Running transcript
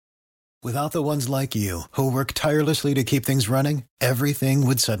Without the ones like you, who work tirelessly to keep things running, everything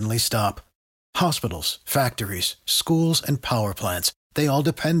would suddenly stop. Hospitals, factories, schools, and power plants, they all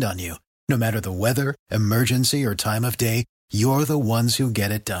depend on you. No matter the weather, emergency, or time of day, you're the ones who get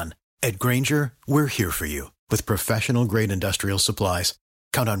it done. At Grainger, we're here for you with professional-grade industrial supplies.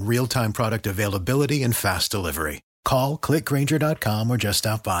 Count on real-time product availability and fast delivery. Call, clickgrainger.com, or just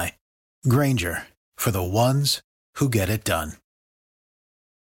stop by. Grainger, for the ones who get it done.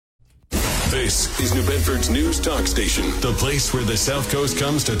 This is New Bedford's news talk station, the place where the South Coast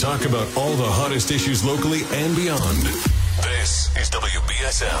comes to talk about all the hottest issues locally and beyond. This is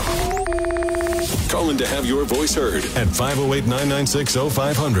WBSM. Call in to have your voice heard at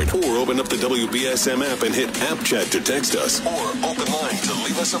 508-996-0500 or open up the WBSM app and hit App Chat to text us or open line to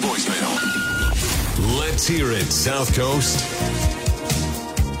leave us a voicemail. Let's hear it, South Coast.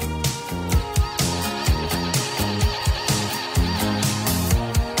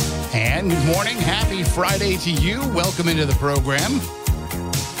 And good morning. Happy Friday to you. Welcome into the program.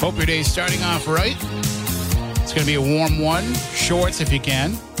 Hope your day's starting off right. It's going to be a warm one. Shorts if you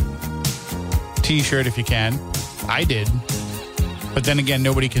can. T-shirt if you can. I did. But then again,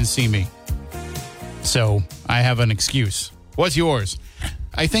 nobody can see me. So I have an excuse. What's yours?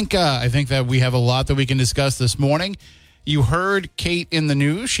 I think that we have a lot that we can discuss this morning. You heard Kate in the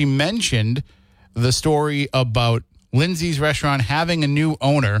news. She mentioned the story about Lindsey's restaurant having a new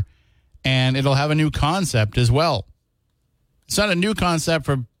owner, and it'll have a new concept as well. It's not a new concept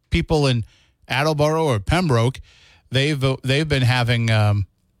for people in Attleboro or Pembroke. They've been having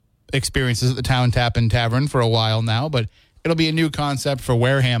experiences at the Town Tap and Tavern for a while now, but it'll be a new concept for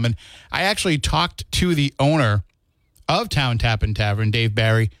Wareham. And I actually talked to the owner of Town Tap and Tavern, Dave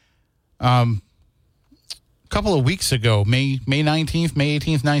Barry, a couple of weeks ago, May 19th, May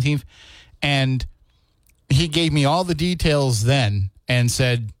 18th, 19th, and he gave me all the details then and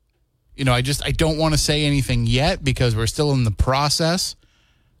said, you know, I don't want to say anything yet because we're still in the process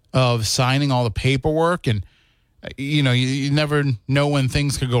of signing all the paperwork. And, you know, you never know when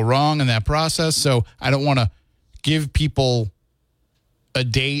things could go wrong in that process. So I don't want to give people a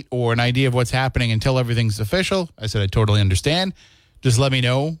date or an idea of what's happening until everything's official. I said, I totally understand. Just let me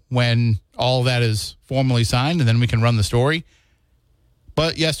know when all that is formally signed and then we can run the story.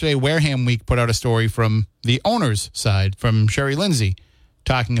 But yesterday, Wareham Week put out a story from the owner's side, from Sherry Lindsey,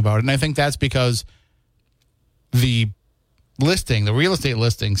 talking about it. And I think that's because the listing, the real estate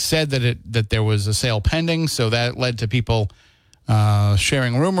listing, said that there was a sale pending. So that led to people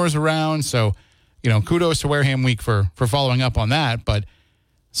sharing rumors around. So, you know, kudos to Wareham Week for following up on that. But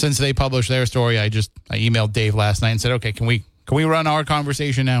since they published their story, I emailed Dave last night and said, okay, can we run our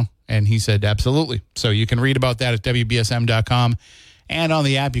conversation now? And he said, absolutely. So you can read about that at WBSM.com. And on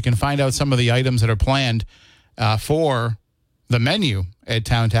the app, you can find out some of the items that are planned for the menu at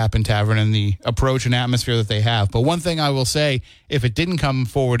Town Tap and Tavern and the approach and atmosphere that they have. But one thing I will say, if it didn't come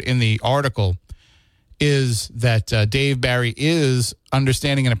forward in the article, is that Dave Barry is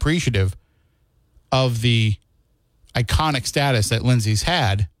understanding and appreciative of the iconic status that Lindsey's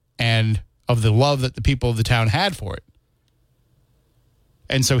had and of the love that the people of the town had for it.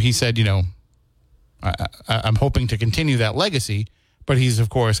 And so he said, you know, I'm hoping to continue that legacy. But he's, of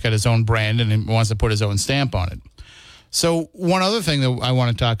course, got his own brand and he wants to put his own stamp on it. So one other thing that I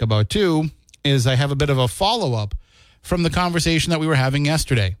want to talk about, too, is I have a bit of a follow-up from the conversation that we were having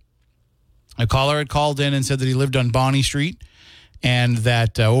yesterday. A caller had called in and said that he lived on Bonnie Street and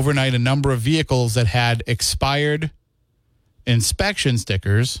that overnight a number of vehicles that had expired inspection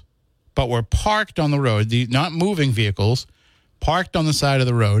stickers but were parked on the road, not moving vehicles, parked on the side of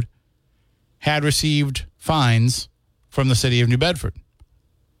the road, had received fines from the city of New Bedford.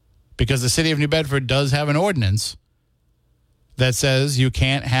 Because the city of New Bedford does have an ordinance that says you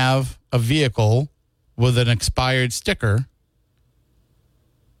can't have a vehicle with an expired sticker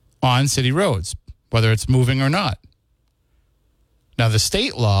on city roads, whether it's moving or not. Now, the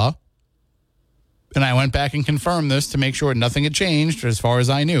state law, and I went back and confirmed this to make sure nothing had changed as far as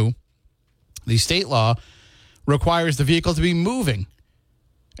I knew, the state law requires the vehicle to be moving.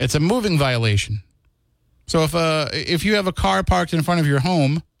 It's a moving violation. So if you have a car parked in front of your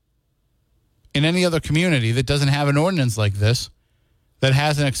home in any other community that doesn't have an ordinance like this, that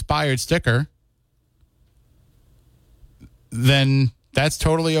has an expired sticker, then that's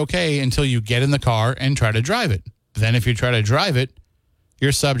totally okay until you get in the car and try to drive it. Then if you try to drive it,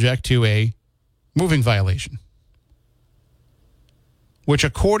 you're subject to a moving violation, which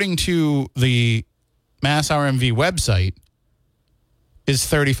according to the Mass RMV website is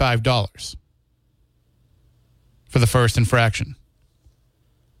 $35 for the first infraction,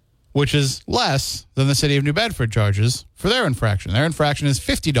 which is less than the city of New Bedford charges for their infraction. Their infraction is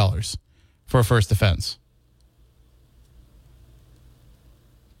 $50. for a first offense.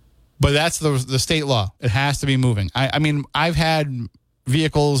 But that's the state law. It has to be moving. I mean, I've had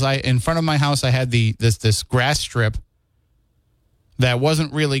vehicles. In front of my house, I had this grass strip that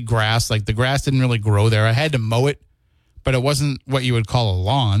wasn't really grass. Like, the grass didn't really grow there. I had to mow it, but it wasn't what you would call a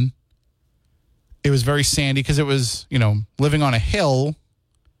lawn. It was very sandy because it was, living on a hill.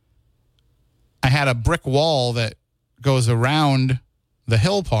 I had a brick wall that goes around the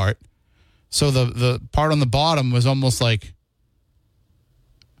hill part. So the part on the bottom was almost like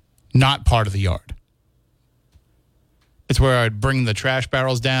not part of the yard. It's where I'd bring the trash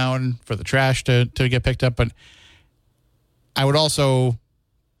barrels down for the trash to get picked up. But I would also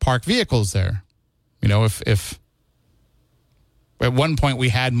park vehicles there. If at one point we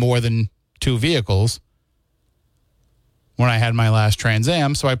had more than 2 vehicles when I had my last Trans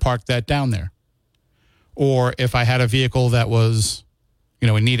Am, so I parked that down there. Or if I had a vehicle that was,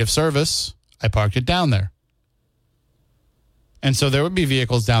 in need of service, I parked it down there. And so there would be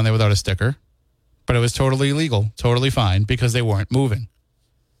vehicles down there without a sticker, but it was totally legal, totally fine, because they weren't moving.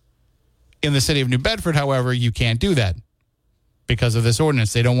 In the city of New Bedford, however, you can't do that because of this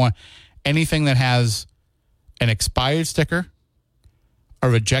ordinance. They don't want anything that has an expired sticker, a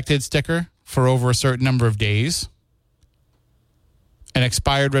rejected sticker for over a certain number of days, an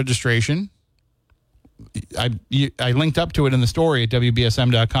expired registration. I linked up to it in the story at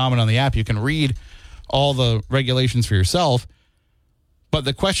WBSM.com, and on the app you can read all the regulations for yourself. But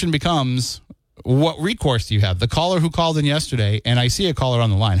the question becomes, what recourse do you have? The caller who called in yesterday, and I see a caller on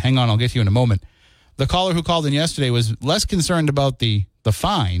the line. Hang on, I'll get to you in a moment. The caller who called in yesterday was less concerned about the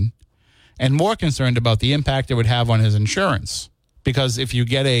fine and more concerned about the impact it would have on his insurance. Because if you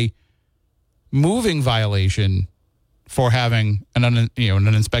get a moving violation for having an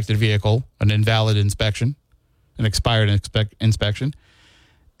uninspected vehicle, an invalid inspection, an expired inspection,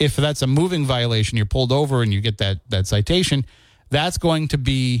 if that's a moving violation, you're pulled over and you get that citation, that's going to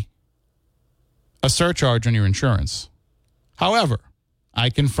be a surcharge on your insurance. However, I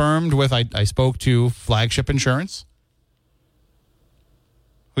confirmed I spoke to Flagship Insurance,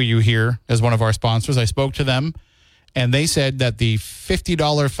 who you hear as one of our sponsors. I spoke to them, and they said that the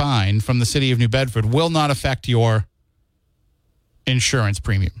 $50 fine from the city of New Bedford will not affect your insurance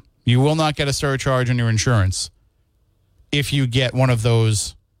premium. You will not get a surcharge on your insurance if you get one of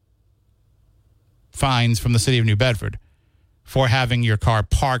those fines from the city of New Bedford for having your car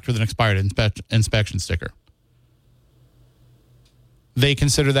parked with an expired inspection sticker. They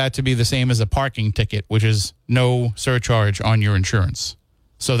consider that to be the same as a parking ticket, which is no surcharge on your insurance.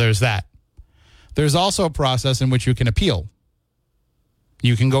 So there's that. There's also a process in which you can appeal.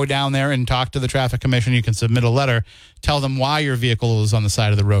 You can go down there and talk to the traffic commission. You can submit a letter, tell them why your vehicle is on the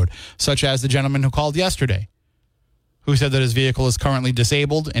side of the road, such as the gentleman who called yesterday, who said that his vehicle is currently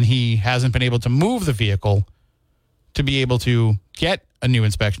disabled and he hasn't been able to move the vehicle to be able to get a new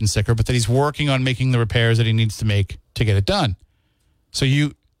inspection sticker, but that he's working on making the repairs that he needs to make to get it done. So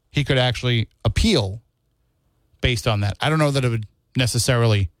he could actually appeal based on that. I don't know that it would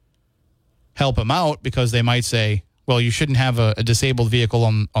necessarily help him out, because they might say, well, you shouldn't have a disabled vehicle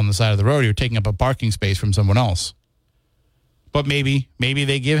on the side of the road. You're taking up a parking space from someone else. But maybe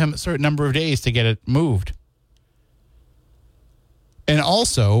they give him a certain number of days to get it moved. And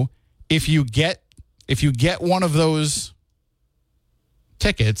also, if you get one of those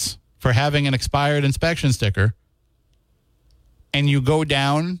tickets for having an expired inspection sticker, and you go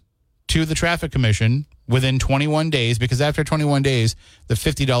down to the traffic commission within 21 days, because after 21 days, the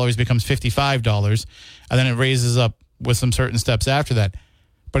 $50 becomes $55, and then it raises up with some certain steps after that.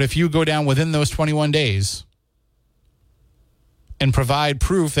 But if you go down within those 21 days and provide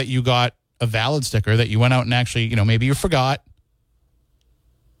proof that you got a valid sticker, that you went out and actually, maybe you forgot,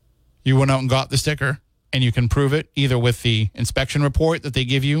 you went out and got the sticker, and you can prove it either with the inspection report that they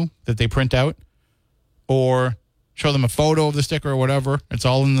give you, that they print out, or show them a photo of the sticker or whatever. It's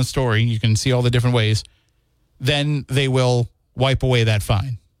all in the story. You can see all the different ways. Then they will wipe away that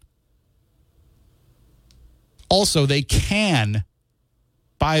fine. Also, they can,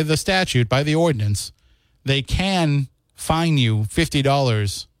 by the statute, by the ordinance, they can fine you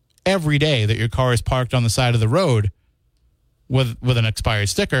 $50 every day that your car is parked on the side of the road with an expired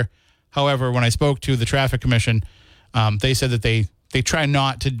sticker. However, when I spoke to the traffic commission, they said that they try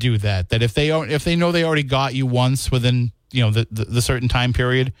not to do that. That if they know they already got you once within the certain time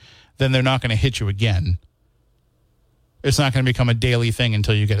period, then they're not going to hit you again. It's not going to become a daily thing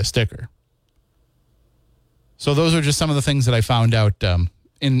until you get a sticker. So those are just some of the things that I found out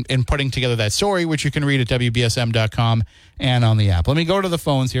in putting together that story, which you can read at WBSM.com and on the app. Let me go to the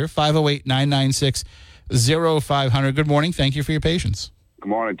phones here, 508-996-0500. Good morning. Thank you for your patience. Good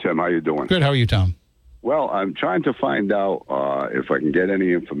morning, Tim. How you doing? Good. How are you, Tom? Well, I'm trying to find out if I can get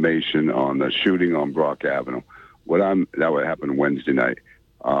any information on the shooting on Brock Avenue. That would happen Wednesday night.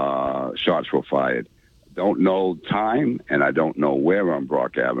 Shots were fired. Don't know time, and I don't know where on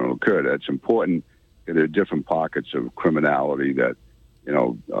Brock Avenue it occurred. That's important. There are different pockets of criminality that,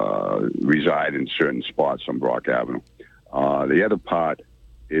 reside in certain spots on Brock Avenue. The other part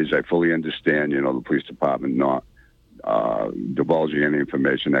is I fully understand, the police department not divulging any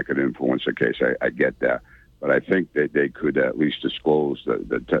information that could influence the case. I get that. But I think that they could at least disclose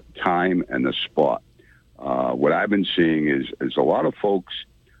the time and the spot. What I've been seeing is a lot of folks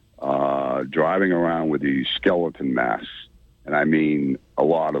driving around with these skeleton masks. And I mean a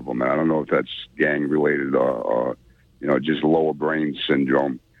lot of them. And I don't know if that's gang-related or just lower brain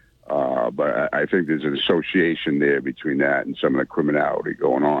syndrome. But I think there's an association there between that and some of the criminality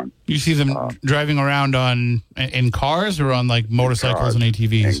going on. You see them driving around in cars or on like motorcycles and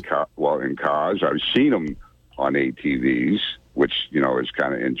ATVs? In cars. I've seen them on ATVs, which is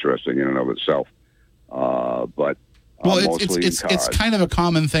kind of interesting in and of itself. But it's kind of a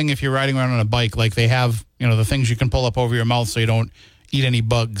common thing if you're riding around on a bike. Like they have the things you can pull up over your mouth so you don't eat any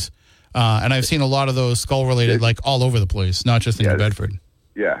bugs. And I've seen a lot of those skull-related, like all over the place, not just in New Bedford.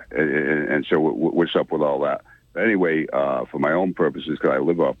 Yeah, and so what's up with all that? But anyway, for my own purposes, because I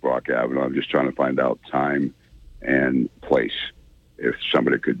live off Brock Avenue, I'm just trying to find out time and place. If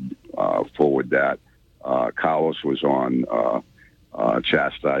somebody could forward that. Carlos was on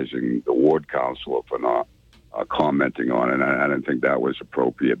chastising the ward councilor for not commenting on it, and I didn't think that was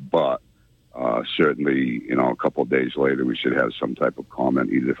appropriate. But certainly, a couple of days later, we should have some type of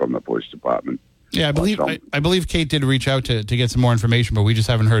comment, either from the police department. Yeah, I believe Kate did reach out to get some more information, but we just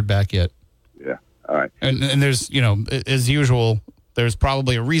haven't heard back yet. Yeah, all right. And there's, as usual, there's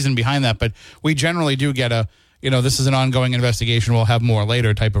probably a reason behind that, but we generally do get a, this is an ongoing investigation, we'll have more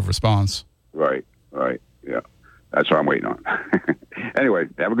later type of response. Right, yeah. That's what I'm waiting on. Anyway,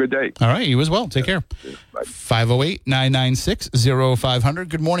 have a good day. All right, you as well. Take care. 508-996-0500.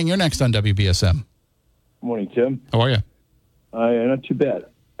 Good morning. You're next on WBSM. Morning, Tim. How are you? Not too bad.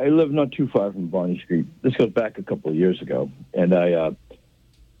 I live not too far from Bonnie Street. This goes back a couple of years ago, and I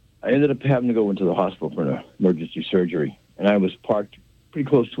ended up having to go into the hospital for an emergency surgery, and I was parked pretty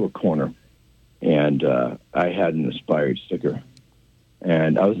close to a corner, and I had an expired sticker,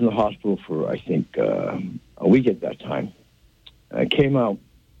 and I was in the hospital for, I think, a week at that time. I came out,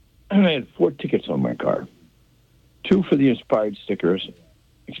 and I had 4 tickets on my car, 2 for the expired stickers,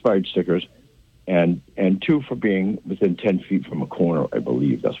 and 2 for being within 10 feet from a corner, I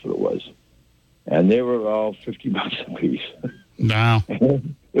believe that's what it was. And they were all $50 a piece. Wow.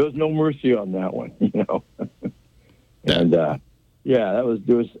 There was no mercy on that one, And I was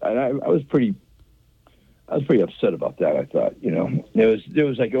pretty upset about that. I thought, it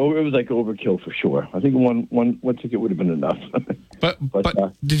was like overkill for sure. I think one ticket would have been enough. But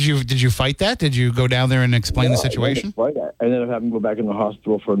did you fight that? Did you go down there and explain the situation? I ended up having to go back in the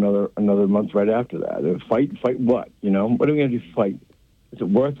hospital for another month right after that. Fight what? What are we going to do? Fight? Is it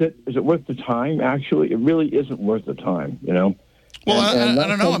worth it? Is it worth the time? Actually, it really isn't worth the time. Well, I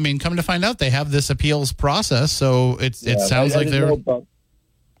don't know. I mean, come to find out, they have this appeals process, so it sounds like they're.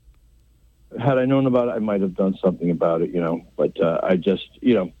 Had I known about it, I might have done something about it, But I just,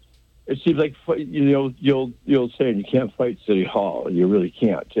 it seems like the old saying, you can't fight City Hall. You really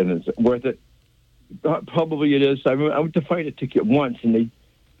can't. And is it worth it? Probably it is. I went to fight a ticket once, and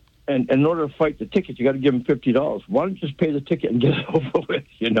in order to fight the ticket, you got to give them $50. Why don't you just pay the ticket and get it over with?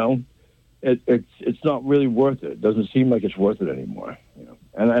 It's not really worth it. It doesn't seem like it's worth it anymore.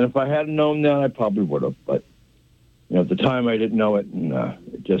 And if I hadn't known that, I probably would have. But at the time, I didn't know it, and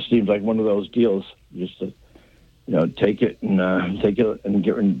it just seems like one of those deals. Just to, take it and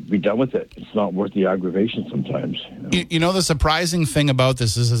be done with it. It's not worth the aggravation sometimes. The surprising thing about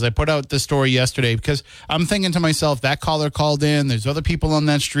this is I put out this story yesterday because I'm thinking to myself, that caller called in. There's other people on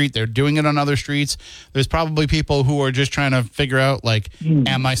that street. They're doing it on other streets. There's probably people who are just trying to figure out,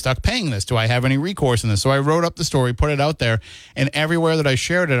 am I stuck paying this? Do I have any recourse in this? So I wrote up the story, put it out there, and everywhere that I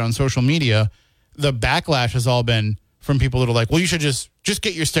shared it on social media, the backlash has all been from people that are like, well, you should just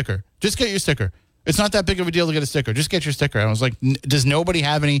get your sticker. Just get your sticker. It's not that big of a deal to get a sticker. Just get your sticker. And I was like, does nobody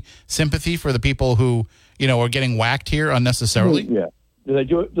have any sympathy for the people who, are getting whacked here unnecessarily? Yeah. Do they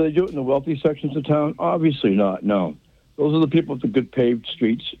do it in the wealthy sections of town? Obviously not, no. Those are the people with the good paved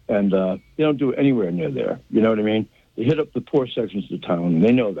streets, and they don't do it anywhere near there. You know what I mean? They hit up the poor sections of town, and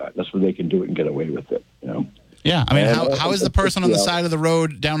they know that. That's where they can do it and get away with it, Yeah, I mean, how is the person on the side of the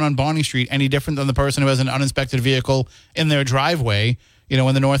road down on Bonnie Street any different than the person who has an uninspected vehicle in their driveway,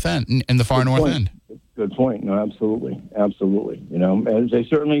 in the north end, in the far north end? Good point. No, absolutely. You know, and they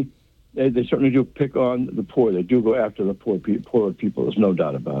certainly do pick on the poor. They do go after the poorer people. There's no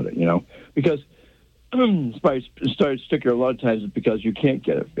doubt about it, you know, because sticker a lot of times is because you can't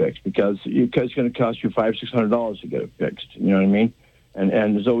get it fixed, because it's going to cost you $500-$600 to get it fixed. You know what I mean? And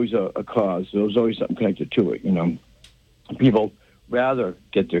there's always a cause. There's always something connected to it. You know, people rather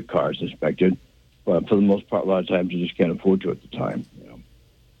get their cars inspected, but for the most part, a lot of times you just can't afford to at the time. You know,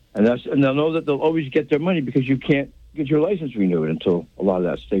 and they'll know that they'll always get their money because you can't get your license renewed until a lot of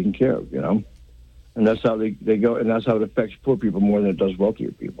that's taken care of. You know, and that's how they go, and that's how it affects poor people more than it does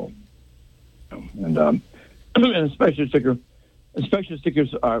wealthier people. And inspection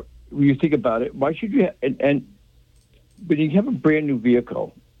stickers are, when you think about it, why should you and when you have a brand new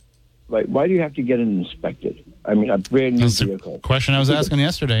vehicle, right, why do you have to get it inspected? I mean, a brand new vehicle. Question I was asking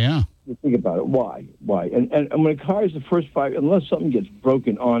yesterday, yeah. You think about it, why? And when a car is the first five, unless something gets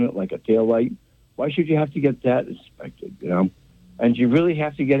broken on it, like a taillight, why should you have to get that inspected, you know? And do you really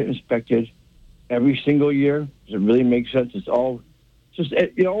have to get it inspected every single year? Does it really make sense? It's all just,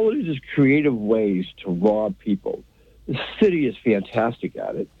 you know, all it is creative ways to rob people. The city is fantastic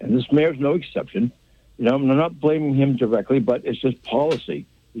at it, and this mayor's no exception. You know, I'm not blaming him directly, but it's just policy.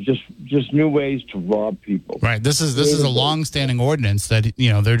 It's just new ways to rob people. Right. This is a long-standing ordinance that, you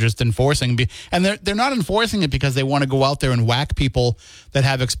know, they're just enforcing, and they're not enforcing it because they want to go out there and whack people that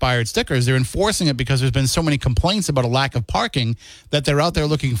have expired stickers. They're enforcing it because there's been so many complaints about a lack of parking that they're out there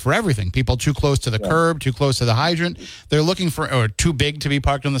looking for everything. People too close to the curb, too close to the hydrant. They're looking for, or too big to be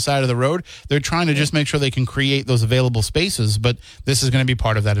parked on the side of the road. They're trying to just make sure they can create those available spaces, but this is going to be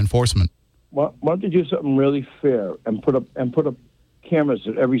part of that enforcement. Why don't they do something really fair and put up cameras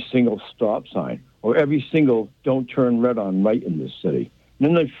at every single stop sign or every single don't turn red on right in this city? And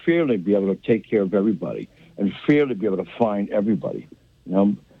then they'd fairly be able to take care of everybody and fairly be able to find everybody. You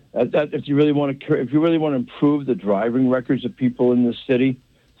know, if you really want to improve the driving records of people in this city,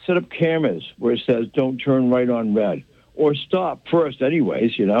 set up cameras where it says don't turn right on red or stop first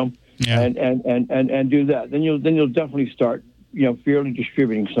anyways, you know, and do that. Then you'll definitely start, you know, fairly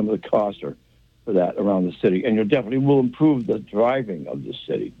distributing some of the cost for that around the city, and you definitely will improve the driving of the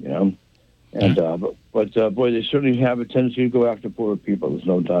city, you know. And but boy, they certainly have a tendency to go after poor people. There's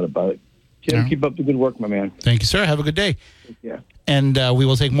no doubt about it. Tim, keep up the good work, my man. Thank you, sir. Have a good day. Yeah. And we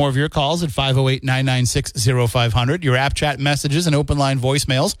will take more of your calls at 508-996-0500, your app chat messages and open line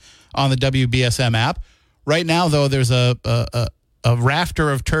voicemails on the WBSM app. Right now, though, there's a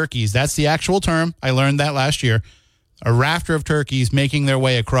rafter of turkeys. That's the actual term. I learned that last year. A rafter of turkeys making their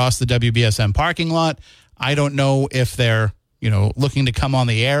way across the WBSM parking lot. I don't know if they're, you know, looking to come on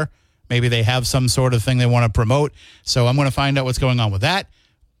the air. Maybe they have some sort of thing they want to promote. So I'm going to find out what's going on with that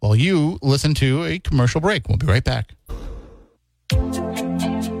while you listen to a commercial break. We'll be right back.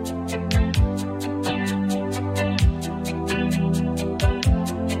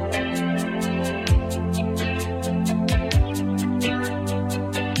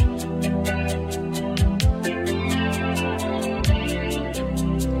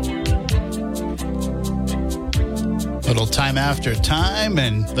 Little time after time,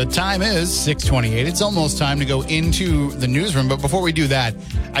 and the time is 6:28. It's almost time to go into the newsroom, but before we do that,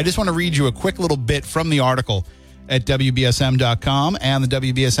 I just want to read you a quick little bit from the article at WBSM.com and the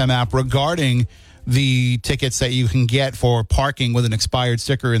WBSM app regarding the tickets that you can get for parking with an expired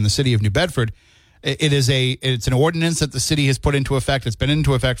sticker in the city of New Bedford. It's an ordinance that the city has put into effect. It's been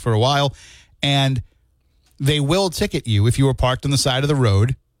into effect for a while, and they will ticket you if you are parked on the side of the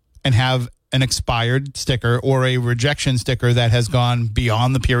road and have an expired sticker or a rejection sticker that has gone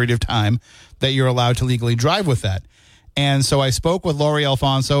beyond the period of time that you're allowed to legally drive with that. And so I spoke with Lori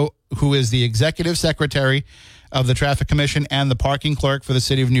Alfonso, who is the executive secretary of the Traffic Commission and the parking clerk for the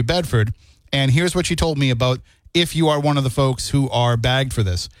city of New Bedford. And here's what she told me about if you are one of the folks who are bagged for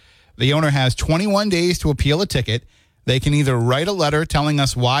this. The owner has 21 days to appeal a ticket. They can either write a letter telling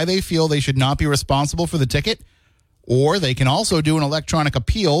us why they feel they should not be responsible for the ticket, or they can also do an electronic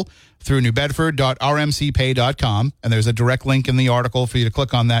appeal through newbedford.rmcpay.com, and there's a direct link in the article for you to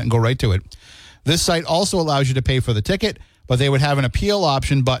click on that and go right to it. This site also allows you to pay for the ticket, but they would have an appeal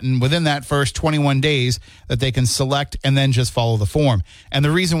option button within that first 21 days that they can select and then just follow the form. And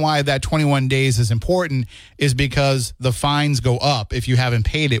the reason why that 21 days is important is because the fines go up if you haven't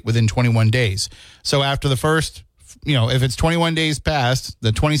paid it within 21 days. So after the first, you know, if it's 21 days past,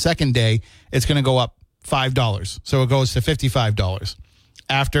 the 22nd day, it's going to go up $5. So it goes to $55.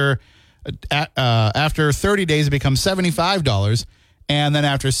 After 30 days, it becomes $75. And then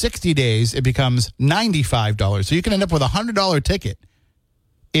after 60 days, it becomes $95. So you can end up with a $100 ticket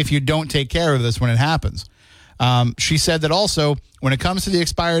if you don't take care of this when it happens. She said that also, when it comes to the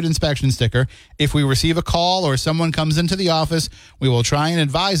expired inspection sticker, if we receive a call or someone comes into the office, we will try and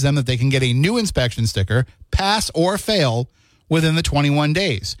advise them that they can get a new inspection sticker, pass or fail, within the 21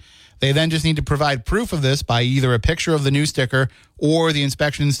 days. They then just need to provide proof of this by either a picture of the new sticker or the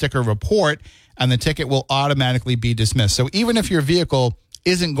inspection sticker report, and the ticket will automatically be dismissed. So even if your vehicle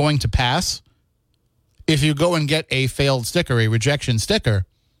isn't going to pass, if you go and get a failed sticker, a rejection sticker,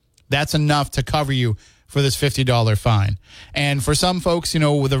 that's enough to cover you for this $50 fine. And for some folks,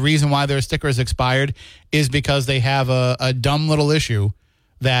 the reason why their sticker is expired is because they have a dumb little issue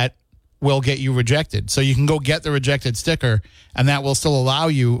that will get you rejected. So you can go get the rejected sticker, and that will still allow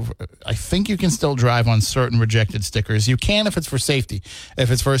you, I think you can still drive on certain rejected stickers. You can if it's for safety.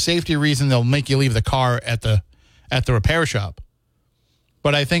 If it's for a safety reason, they'll make you leave the car at the repair shop.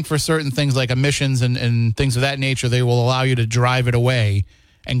 But I think for certain things like emissions and things of that nature, they will allow you to drive it away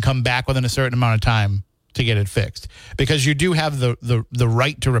and come back within a certain amount of time to get it fixed, because you do have the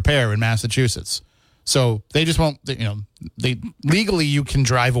right to repair in Massachusetts. So they just won't, legally you can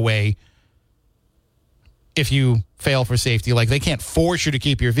drive away if you fail for safety. Like, they can't force you to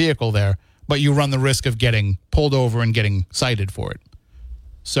keep your vehicle there, but you run the risk of getting pulled over and getting cited for it.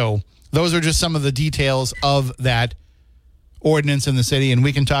 So those are just some of the details of that ordinance in the city, and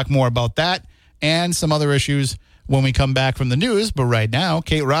we can talk more about that and some other issues when we come back from the news. But right now,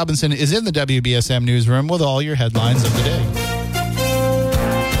 Kate Robinson is in the WBSM newsroom with all your headlines of the day.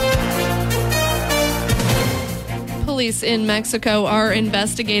 Police in Mexico are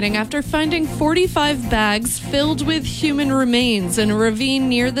investigating after finding 45 bags filled with human remains in a ravine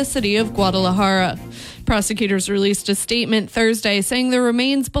near the city of Guadalajara. Prosecutors released a statement Thursday saying the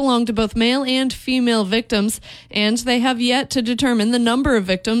remains belong to both male and female victims, and they have yet to determine the number of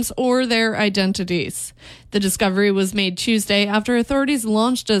victims or their identities. The discovery was made Tuesday after authorities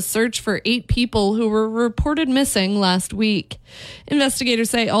launched a search for 8 people who were reported missing last week.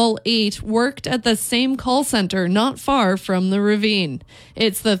 Investigators say all 8 worked at the same call center not far from the ravine.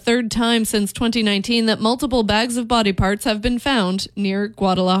 It's the 3rd time since 2019 that multiple bags of body parts have been found near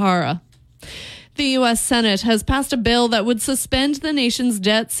Guadalajara. The U.S. Senate has passed a bill that would suspend the nation's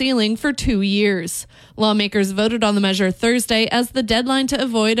debt ceiling for 2 years. Lawmakers voted on the measure Thursday as the deadline to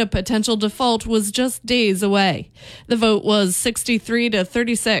avoid a potential default was just days away. The vote was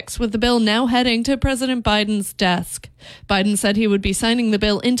 63-36, with the bill now heading to President Biden's desk. Biden said he would be signing the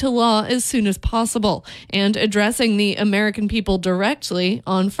bill into law as soon as possible and addressing the American people directly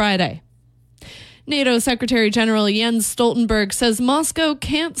on Friday. NATO Secretary General Jens Stoltenberg says Moscow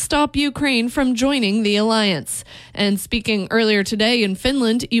can't stop Ukraine from joining the alliance. And speaking earlier today in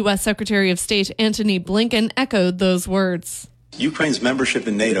Finland, U.S. Secretary of State Antony Blinken echoed those words. Ukraine's membership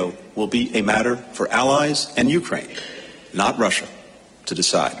in NATO will be a matter for allies and Ukraine, not Russia, to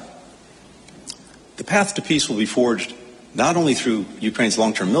decide. The path to peace will be forged not only through Ukraine's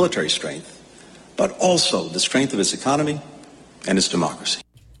long-term military strength, but also the strength of its economy and its democracy.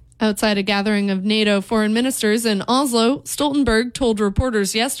 Outside a gathering of NATO foreign ministers in Oslo, Stoltenberg told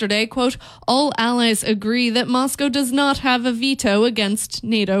reporters yesterday, quote, all allies agree that Moscow does not have a veto against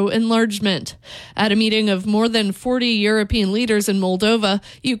NATO enlargement. At a meeting of more than 40 European leaders in Moldova,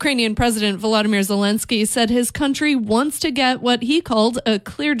 Ukrainian President Volodymyr Zelensky said his country wants to get what he called a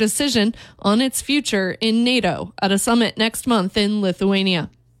clear decision on its future in NATO at a summit next month in Lithuania.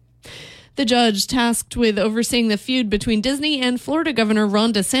 The judge tasked with overseeing the feud between Disney and Florida Governor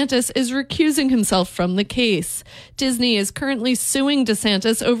Ron DeSantis is recusing himself from the case. Disney is currently suing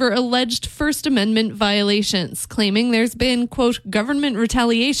DeSantis over alleged First Amendment violations, claiming there's been, quote, government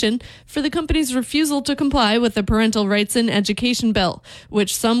retaliation for the company's refusal to comply with the Parental Rights in Education bill,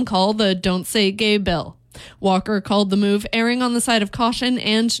 which some call the Don't Say Gay bill. Walker called the move erring on the side of caution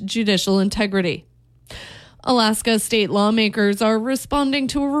and judicial integrity. Alaska state lawmakers are responding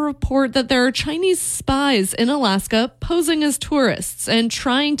to a report that there are Chinese spies in Alaska posing as tourists and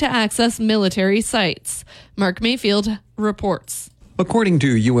trying to access military sites. Mark Mayfield reports. According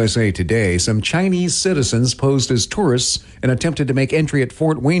to USA Today, some Chinese citizens posed as tourists and attempted to make entry at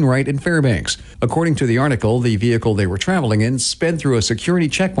Fort Wainwright in Fairbanks. According to the article, the vehicle they were traveling in sped through a security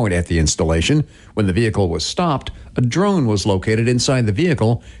checkpoint at the installation. When the vehicle was stopped, a drone was located inside the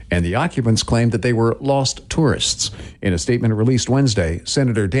vehicle, and the occupants claimed that they were lost tourists. In a statement released Wednesday,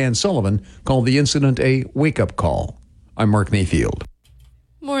 Senator Dan Sullivan called the incident a wake-up call. I'm Mark Mayfield.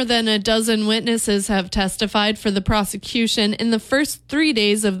 More than a dozen witnesses have testified for the prosecution in the first 3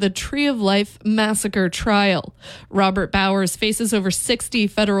 days of the Tree of Life massacre trial. Robert Bowers faces over 60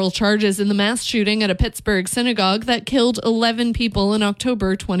 federal charges in the mass shooting at a Pittsburgh synagogue that killed 11 people in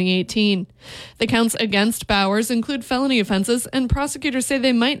October 2018. The counts against Bowers include felony offenses, and prosecutors say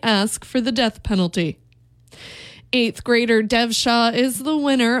they might ask for the death penalty. Eighth grader Dev Shah is the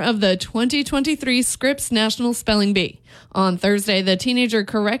winner of the 2023 Scripps National Spelling Bee. On Thursday, the teenager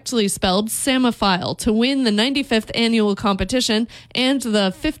correctly spelled Samophile to win the 95th annual competition and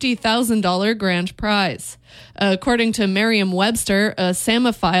the $50,000 grand prize. According to Merriam-Webster, a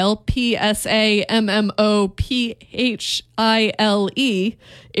Samophile, P-S-A-M-M-O-P-H-I-L-E,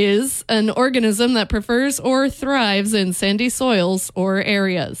 is an organism that prefers or thrives in sandy soils or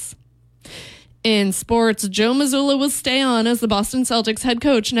areas. In sports, Joe Mazzulla will stay on as the Boston Celtics head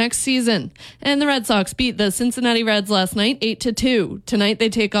coach next season. And the Red Sox beat the Cincinnati Reds last night 8-2. Tonight they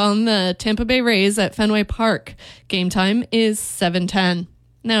take on the Tampa Bay Rays at Fenway Park. Game time is 7:10.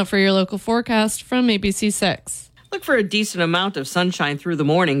 Now for your local forecast from ABC 6. Look for a decent amount of sunshine through the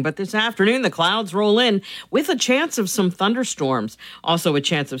morning, but this afternoon the clouds roll in with a chance of some thunderstorms, also a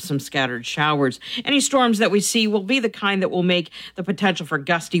chance of some scattered showers. Any storms that we see will be the kind that will make the potential for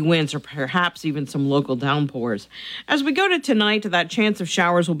gusty winds or perhaps even some local downpours. As we go to tonight, that chance of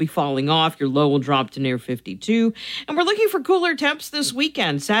showers will be falling off. Your low will drop to near 52. And we're looking for cooler temps this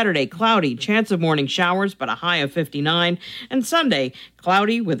weekend. Saturday, cloudy, chance of morning showers, but a high of 59. And Sunday,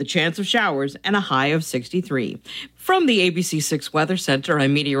 cloudy with a chance of showers and a high of 63. From the ABC 6 Weather Center,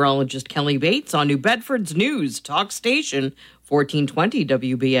 I'm meteorologist Kelly Bates on New Bedford's News Talk Station, 1420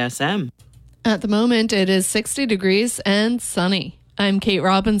 WBSM. At the moment, it is 60 degrees and sunny. I'm Kate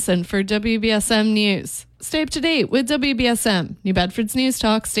Robinson for WBSM News. Stay up to date with WBSM, New Bedford's News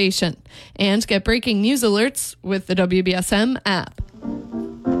Talk Station, and get breaking news alerts with the WBSM app.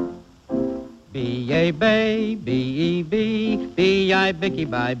 B-A-Bay, B-E-B, B-I-Bicky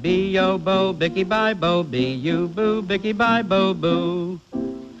Bye, B-O-Bo, Bicky Bye, Bo, B-U-Boo, Bicky Bye, Bo, Boo.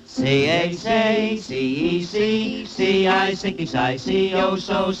 C-A-C, C-E-C, C-I, Sicky-Si,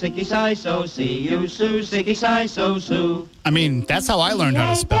 C-O-So, Sicky-Si, So, C-U-Soo, Sicky-Si, So, Soo. I mean, that's how I learned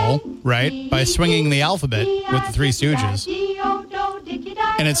how to spell, right? By swinging the alphabet with the Three Stooges.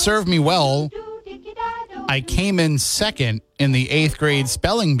 And it served me well. I came in second in the 8th grade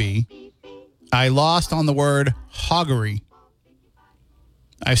spelling bee. I lost on the word hoggery.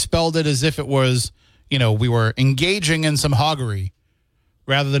 I spelled it as if it was, we were engaging in some hoggery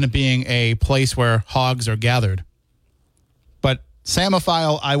rather than it being a place where hogs are gathered. But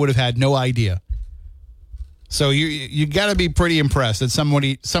Samophile, I would have had no idea. So you got to be pretty impressed that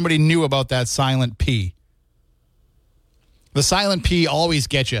somebody knew about that silent P. The silent P always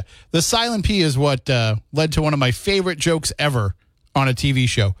gets you. The silent P is what led to one of my favorite jokes ever on a TV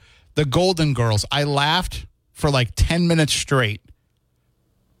show. The Golden Girls. I laughed for like 10 minutes straight.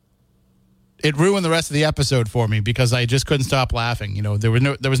 It ruined the rest of the episode for me because I just couldn't stop laughing. There was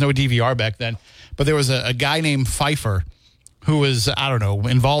no DVR back then, but there was a guy named Pfeiffer who was, I don't know,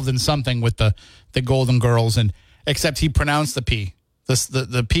 involved in something with the Golden Girls, and except he pronounced the P.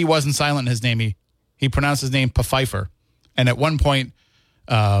 The P wasn't silent in his name. He pronounced his name Pfeiffer. And at one point,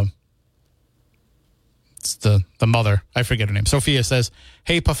 it's the mother, I forget her name, Sophia says,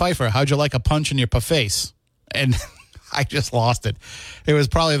 "Hey, Pfeiffer, how'd you like a punch in your face?" And I just lost it. It was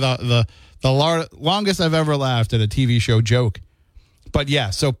probably the longest I've ever laughed at a TV show joke. But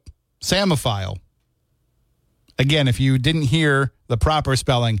yeah, so Samophile. Again, if you didn't hear the proper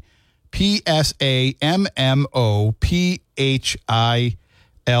spelling,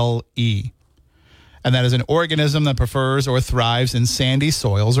 P-S-A-M-M-O-P-H-I-L-E. And that is an organism that prefers or thrives in sandy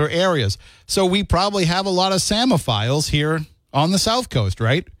soils or areas. So we probably have a lot of Samophiles here on the South Coast,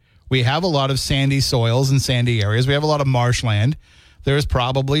 right? We have a lot of sandy soils and sandy areas. We have a lot of marshland. There's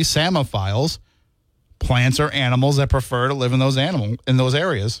probably Samophiles, plants or animals that prefer to live in those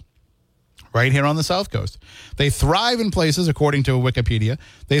areas right here on the South Coast. They thrive in places, according to Wikipedia,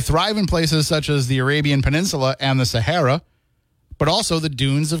 they thrive in places such as the Arabian Peninsula and the Sahara, but also the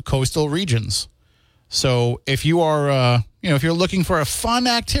dunes of coastal regions. So if you are, if you're looking for a fun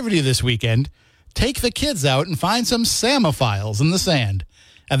activity this weekend, take the kids out and find some Samophiles in the sand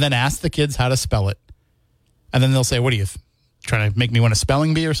and then ask the kids how to spell it. And then they'll say, what are you, trying to make me win a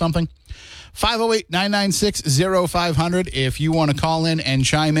spelling bee or something? 508-996-0500 if you want to call in and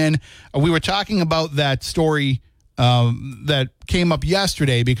chime in. We were talking about that story that came up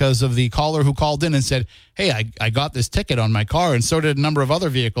yesterday because of the caller who called in and said, hey, I got this ticket on my car, and so did a number of other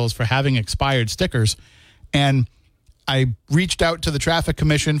vehicles for having expired stickers. And I reached out to the Traffic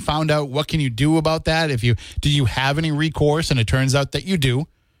Commission, found out what can you do about that. Do you have any recourse? And it turns out that you do.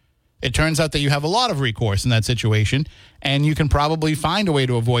 It turns out that you have a lot of recourse in that situation, and you can probably find a way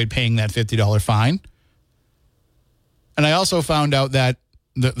to avoid paying that $50 fine. And I also found out that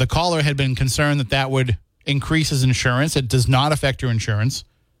the caller had been concerned that would increase his insurance. It does not affect your insurance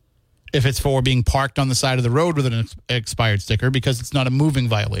if it's for being parked on the side of the road with an expired sticker because it's not a moving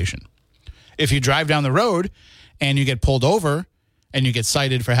violation. If you drive down the road and you get pulled over and you get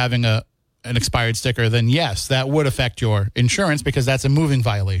cited for having an expired sticker, then yes, that would affect your insurance because that's a moving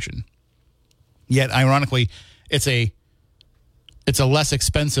violation. Yet, ironically, it's a less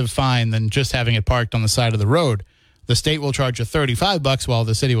expensive fine than just having it parked on the side of the road. The state will charge you $35 while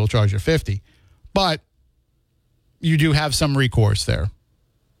the city will charge you $50. But you do have some recourse there.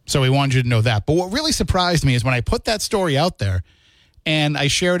 So we wanted you to know that. But what really surprised me is when I put that story out there, and I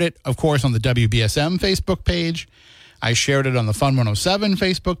shared it, of course, on the WBSM Facebook page. I shared it on the Fun 107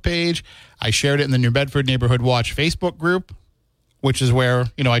 Facebook page. I shared it in the New Bedford Neighborhood Watch Facebook group, which is where,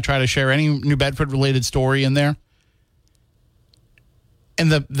 I try to share any New Bedford-related story in there.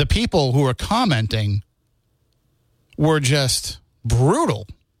 And the people who were commenting were just brutal.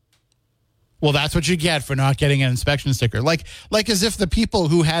 Well, that's what you get for not getting an inspection sticker. Like as if the people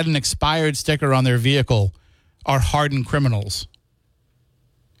who had an expired sticker on their vehicle are hardened criminals.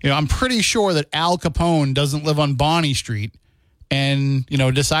 I'm pretty sure that Al Capone doesn't live on Bonnie Street and,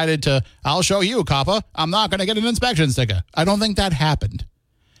 decided to, I'll show you, copper, I'm not going to get an inspection sticker. I don't think that happened.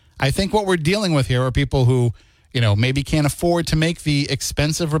 I think what we're dealing with here are people who, maybe can't afford to make the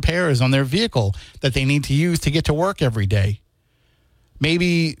expensive repairs on their vehicle that they need to use to get to work every day.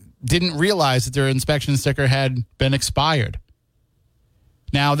 Maybe didn't realize that their inspection sticker had been expired.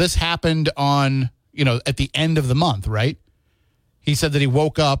 Now, this happened on, at the end of the month, right? He said that he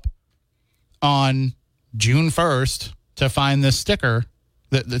woke up on June 1st to find this sticker,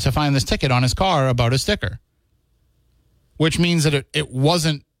 to find this ticket on his car about a sticker, which means that it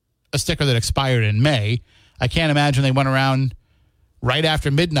wasn't a sticker that expired in May. I can't imagine they went around right after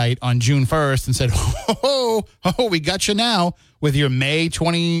midnight on June 1st and said, oh, we got you now with your May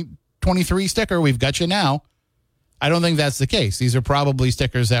 2023 sticker. We've got you now. I don't think that's the case. These are probably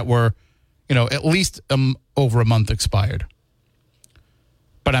stickers that were, at least over a month expired.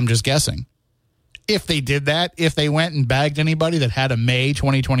 But I'm just guessing. If they did that, if they went and bagged anybody that had a May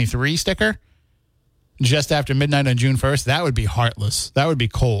 2023 sticker just after midnight on June 1st, that would be heartless. That would be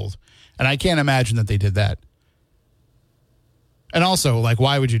cold. And I can't imagine that they did that. And also,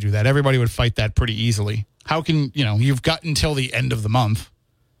 why would you do that? Everybody would fight that pretty easily. How can, you've got until the end of the month.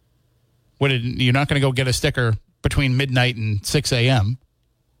 You're not going to go get a sticker between midnight and 6 a.m.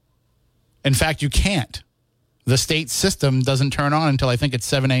 In fact, you can't. The state system doesn't turn on until I think it's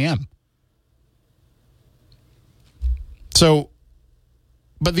 7 a.m. So,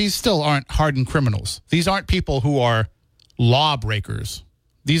 but these still aren't hardened criminals. These aren't people who are lawbreakers.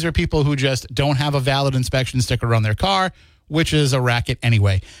 These are people who just don't have a valid inspection sticker on their car, which is a racket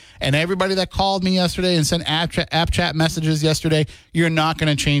anyway. And everybody that called me yesterday and sent app chat messages yesterday, you're not going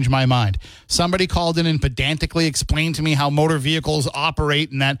to change my mind. Somebody called in and pedantically explained to me how motor vehicles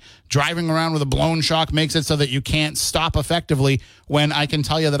operate and that driving around with a blown shock makes it so that you can't stop effectively, when I can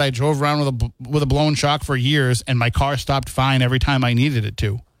tell you that I drove around with a blown shock for years and my car stopped fine every time I needed it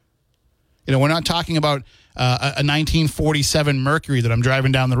to. We're not talking about a 1947 Mercury that I'm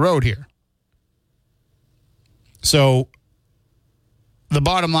driving down the road here. So the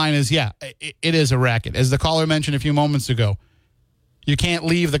bottom line is, yeah, it is a racket. As the caller mentioned a few moments ago, you can't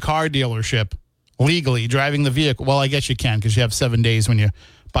leave the car dealership legally driving the vehicle. Well, I guess you can because you have 7 days when you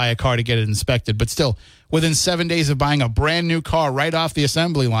buy a car to get it inspected. But still, within 7 days of buying a brand new car right off the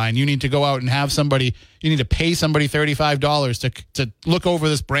assembly line, you need to go out and have somebody, you need to pay somebody $35 to look over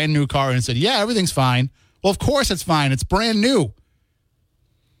this brand new car and say, yeah, everything's fine. Well, of course it's fine. It's brand new.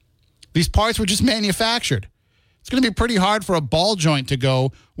 These parts were just manufactured. It's going to be pretty hard for a ball joint to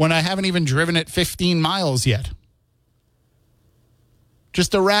go when I haven't even driven it 15 miles yet.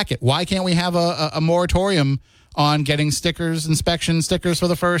 Just a racket. Why can't we have a moratorium on getting inspection stickers for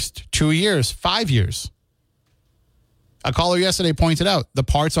the first 2 years, 5 years? A caller yesterday pointed out the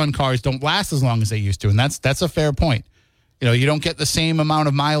parts on cars don't last as long as they used to, and that's a fair point. You don't get the same amount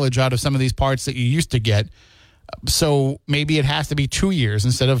of mileage out of some of these parts that you used to get, so maybe it has to be 2 years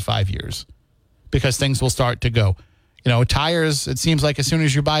instead of 5 years. Because things will start to go. Tires, it seems like as soon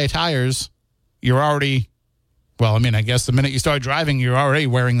as you buy tires, you're already, I guess the minute you start driving, you're already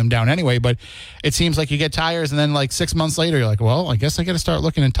wearing them down anyway. But it seems like you get tires and then 6 months later, you're like, well, I guess I got to start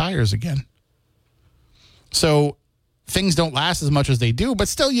looking at tires again. So things don't last as much as they do, but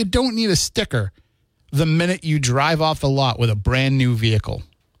still you don't need a sticker the minute you drive off the lot with a brand new vehicle.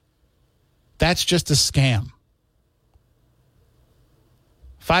 That's just a scam.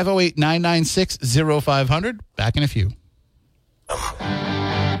 508-996-0500. Back in a few.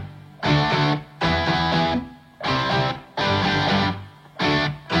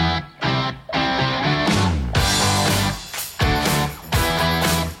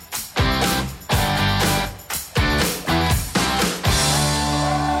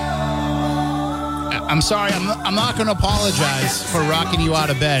 I'm sorry. I'm not going to apologize for rocking you out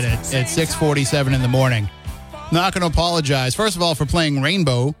of bed at 6:47 in the morning. Not going to apologize, first of all, for playing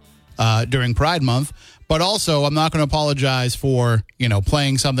Rainbow during Pride Month, but also I'm not going to apologize for,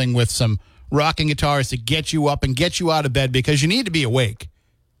 playing something with some rocking guitars to get you up and get you out of bed because you need to be awake.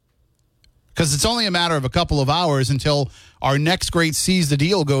 Because it's only a matter of a couple of hours until our next great Seize the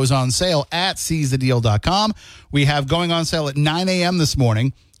Deal goes on sale at seizethedeal.com. We have going on sale at 9 a.m. this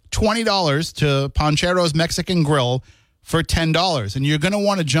morning, $20 to Ponchero's Mexican Grill for $10. And you're going to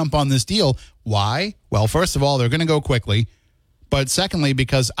want to jump on this deal. Why? Well, first of all, they're going to go quickly. But secondly,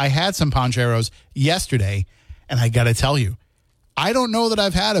 because I had some Poncheros yesterday, and I got to tell you, I don't know that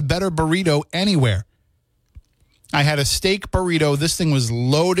I've had a better burrito anywhere. I had a steak burrito. This thing was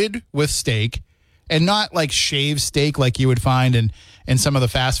loaded with steak, and not like shaved steak like you would find in some of the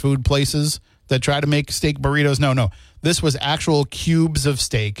fast food places that try to make steak burritos. No. This was actual cubes of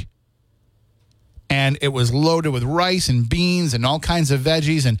steak, and it was loaded with rice and beans and all kinds of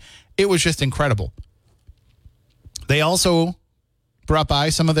veggies, and it was just incredible. They also brought by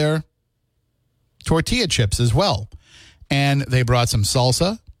some of their tortilla chips as well, and they brought some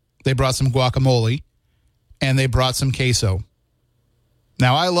salsa, they brought some guacamole, and they brought some queso.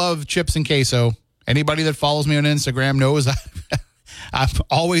 Now, I love chips and queso. Anybody that follows me on Instagram knows I'm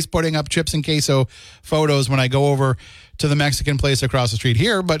always putting up chips and queso photos when I go over to the Mexican place across the street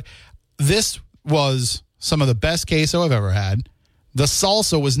here. But this was some of the best queso I've ever had. The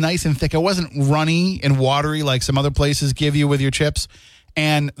salsa was nice and thick. It wasn't runny and watery like some other places give you with your chips.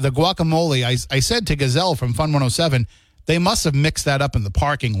 And the guacamole, I said to Gazelle from Fun 107, they must have mixed that up in the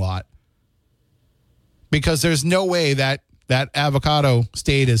parking lot. Because there's no way that avocado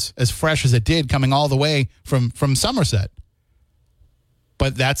stayed as fresh as it did coming all the way from Somerset.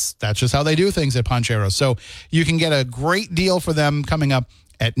 But that's just how they do things at Poncheros. So you can get a great deal for them coming up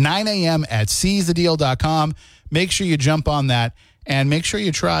at 9 a.m. at seizethedeal.com. Make sure you jump on that and make sure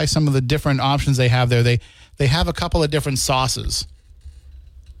you try some of the different options they have there. They have a couple of different sauces.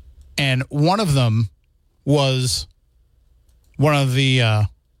 And one of them was one of the...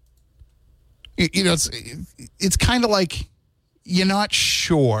 it's kind of like you're not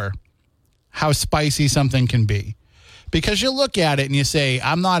sure how spicy something can be because you look at it and you say,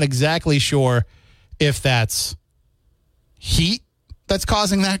 I'm not exactly sure if that's heat that's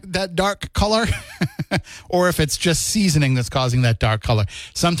causing that dark color or if it's just seasoning that's causing that dark color.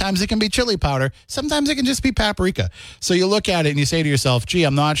 Sometimes it can be chili powder. Sometimes it can just be paprika. So you look at it and you say to yourself, gee,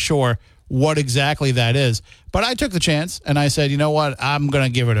 I'm not sure what exactly that is. But I took the chance and I said, you know what? I'm going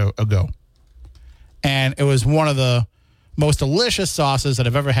to give it a go. And it was one of the most delicious sauces that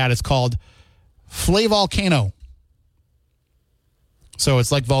I've ever had. It's called Flavolcano. So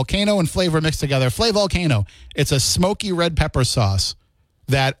it's like volcano and flavor mixed together. Flavolcano. It's a smoky red pepper sauce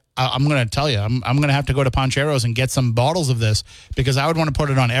that I'm going to tell you, I'm going to have to go to Poncheros and get some bottles of this because I would want to put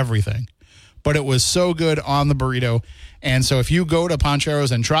it on everything. But it was so good on the burrito. And so if you go to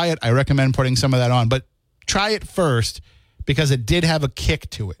Poncheros and try it, I recommend putting some of that on. But try it first because it did have a kick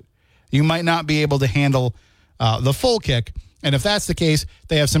to it. You might not be able to handle the full kick. And if that's the case,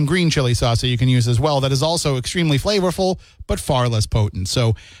 they have some green chili sauce that you can use as well that is also extremely flavorful, but far less potent.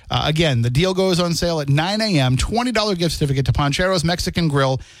 So, again, the deal goes on sale at 9 a.m., $20 gift certificate to Ponchero's Mexican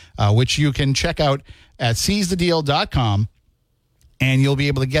Grill, which you can check out at seizethedeal.com. And you'll be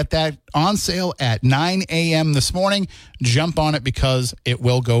able to get that on sale at 9 a.m. this morning. Jump on it because it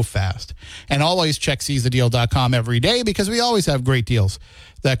will go fast. And always check seizethedeal.com every day because we always have great deals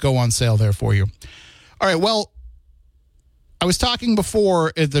that go on sale there for you. All right, well, I was talking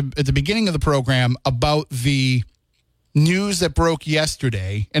before at the beginning of the program about the news that broke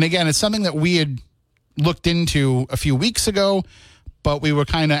yesterday. And again, it's something that we had looked into a few weeks ago, but we were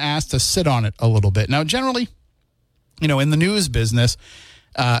kind of asked to sit on it a little bit. Now, generally, in the news business,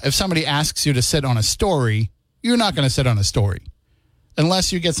 if somebody asks you to sit on a story, you're not going to sit on a story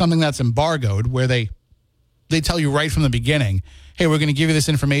unless you get something that's embargoed where they tell you right from the beginning, hey, we're going to give you this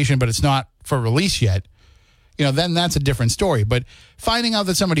information, but it's not for release yet. Then that's a different story. But finding out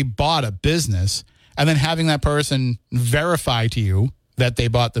that somebody bought a business and then having that person verify to you that they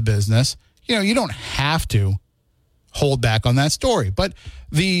bought the business, you don't have to hold back on that story. But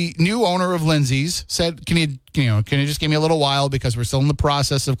the new owner of Lindsey's said, can you just give me a little while because we're still in the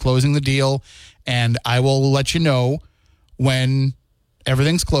process of closing the deal, and I will let you know when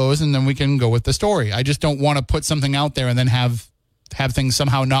everything's closed, and then we can go with the story. I just don't want to put something out there and then have things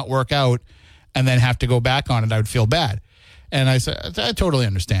somehow not work out and then have to go back on it. I would feel bad. And I said, I totally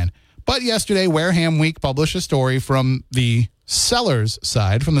understand. But yesterday, Wareham Week published a story from the seller's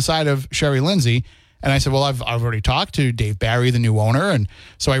side, from the side of Sherry Lindsey, And I said, well, I've already talked to Dave Barry, the new owner. And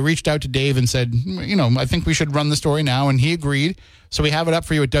so I reached out to Dave and said, I think we should run the story now. And he agreed. So we have it up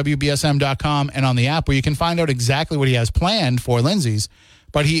for you at WBSM.com and on the app where you can find out exactly what he has planned for Lindsey's.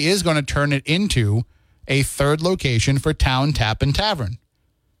 But he is going to turn it into a third location for Town Tap and Tavern.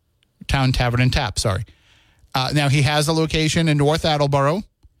 Town Tavern and Tap, sorry. Now, he has a location in North Attleboro.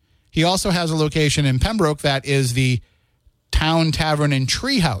 He also has a location in Pembroke that is the Town Tavern and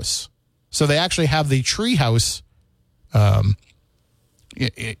Treehouse. So they actually have the Treehouse, the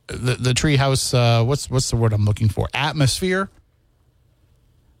Treehouse, what's the word I'm looking for? Atmosphere.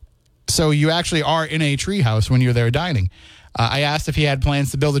 So you actually are in a treehouse when you're there dining. I asked if he had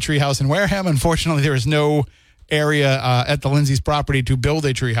plans to build a treehouse in Wareham. Unfortunately, there is no area at the Lindsey's property to build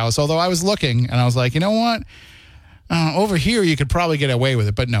a treehouse. Although I was looking, and I was like, you know what? Over here, you could probably get away with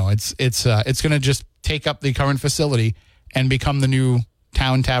it. But no, it's going to just take up the current facility and become the new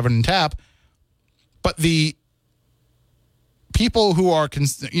Town Tavern and Tap. But the people who are,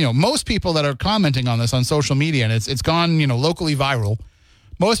 most people that are commenting on this on social media, and it's gone, locally viral.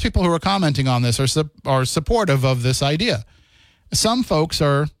 Most people who are commenting on this are supportive of this idea. Some folks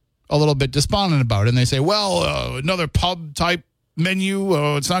are a little bit despondent about it, and they say, well, another pub-type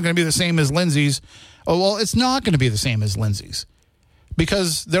menu, it's not going to be the same as Lindsey's. Oh, well, it's not going to be the same as Lindsey's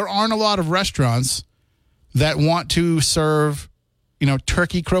because there aren't a lot of restaurants that want to serve,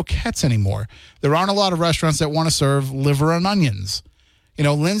 turkey croquettes anymore. There aren't a lot of restaurants that want to serve liver and onions.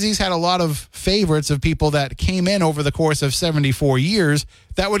 Lindsey's had a lot of favorites of people that came in over the course of 74 years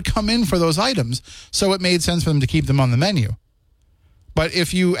that would come in for those items. So it made sense for them to keep them on the menu. But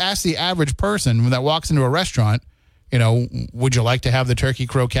if you ask the average person that walks into a restaurant, would you like to have the turkey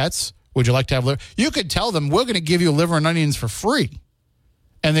croquettes? Would you like to have liver? You could tell them, we're going to give you liver and onions for free.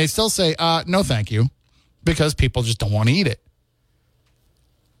 And they still say, no, thank you, because people just don't want to eat it.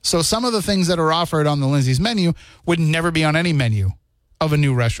 So some of the things that are offered on the Lindsey's menu would never be on any menu of a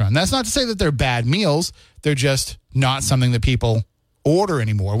new restaurant. That's not to say that they're bad meals. They're just not something that people order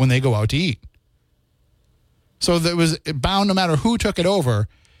anymore when they go out to eat. So there was bound, no matter who took it over,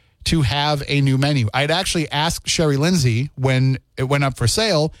 to have a new menu. I'd actually asked Sherry Lindsey when it went up for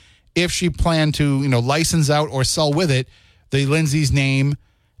sale if she planned to, license out or sell with it the Lindsey's name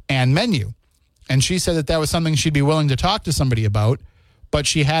and menu. And she said that was something she'd be willing to talk to somebody about, but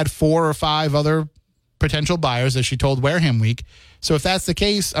she had 4 or 5 other potential buyers, as she told Wareham Week. So if that's the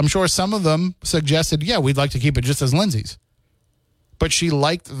case, I'm sure some of them suggested, yeah, we'd like to keep it just as Lindsey's. But she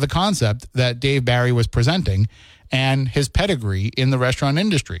liked the concept that Dave Barry was presenting and his pedigree in the restaurant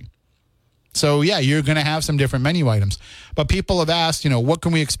industry. So, yeah, you're going to have some different menu items. But people have asked, what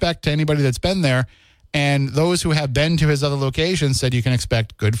can we expect to anybody that's been there? And those who have been to his other locations said you can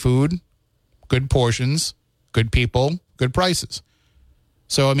expect good food, good portions, good people, good prices.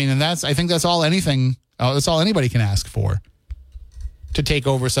 So, I mean, and I think that's all that's all anybody can ask for to take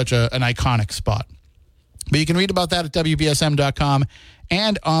over such an iconic spot. But you can read about that at WBSM.com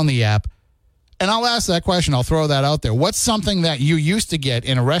and on the app. And I'll ask that question. I'll throw that out there. What's something that you used to get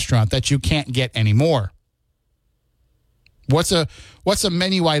in a restaurant that you can't get anymore? What's a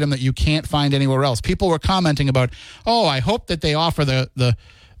menu item that you can't find anywhere else? People were commenting about, I hope that they offer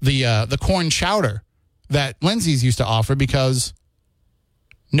the corn chowder that Lindsey's used to offer because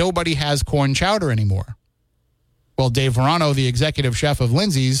nobody has corn chowder anymore. Well, Dave Verano, the executive chef of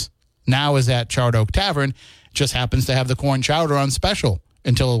Lindsey's, now is at Charred Oak Tavern, just happens to have the corn chowder on special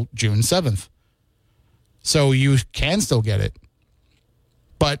until June 7th. So you can still get it.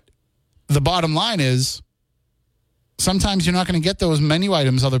 But the bottom line is sometimes you're not going to get those menu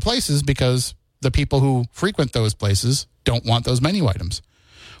items other places because the people who frequent those places don't want those menu items.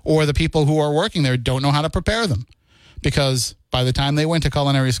 Or the people who are working there don't know how to prepare them because by the time they went to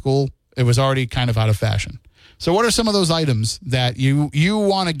culinary school, it was already kind of out of fashion. So what are some of those items that you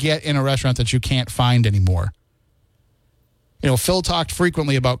want to get in a restaurant that you can't find anymore? Phil talked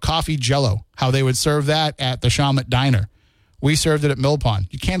frequently about coffee jello, how they would serve that at the Chalmette Diner. We served it at Mill Pond.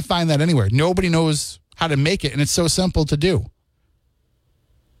 You can't find that anywhere. Nobody knows how to make it, and it's so simple to do.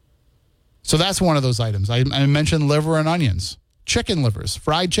 So that's one of those items. I mentioned liver and onions. Chicken livers,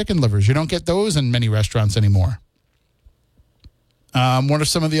 fried chicken livers. You don't get those in many restaurants anymore. What are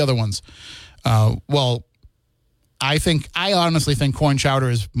some of the other ones? I honestly think corn chowder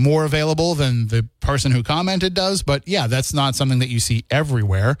is more available than the person who commented does. But yeah, that's not something that you see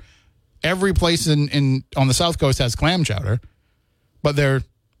everywhere. Every place on the South Coast has clam chowder, but they're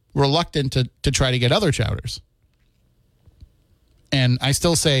reluctant to try to get other chowders. And I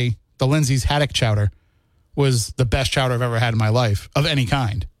still say the Lindsey's haddock chowder was the best chowder I've ever had in my life of any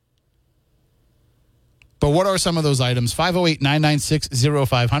kind. But what are some of those items?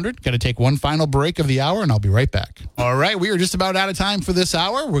 508-996-0500. Got to take one final break of the hour, and I'll be right back. All right, we are just about out of time for this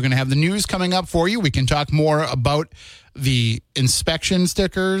hour. We're going to have the news coming up for you. We can talk more about the inspection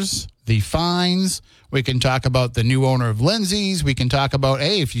stickers, the fines. We can talk about the new owner of Lindsey's. We can talk about,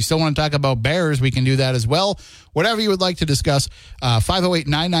 hey, if you still want to talk about bears, we can do that as well. Whatever you would like to discuss,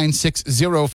 508-996-0500.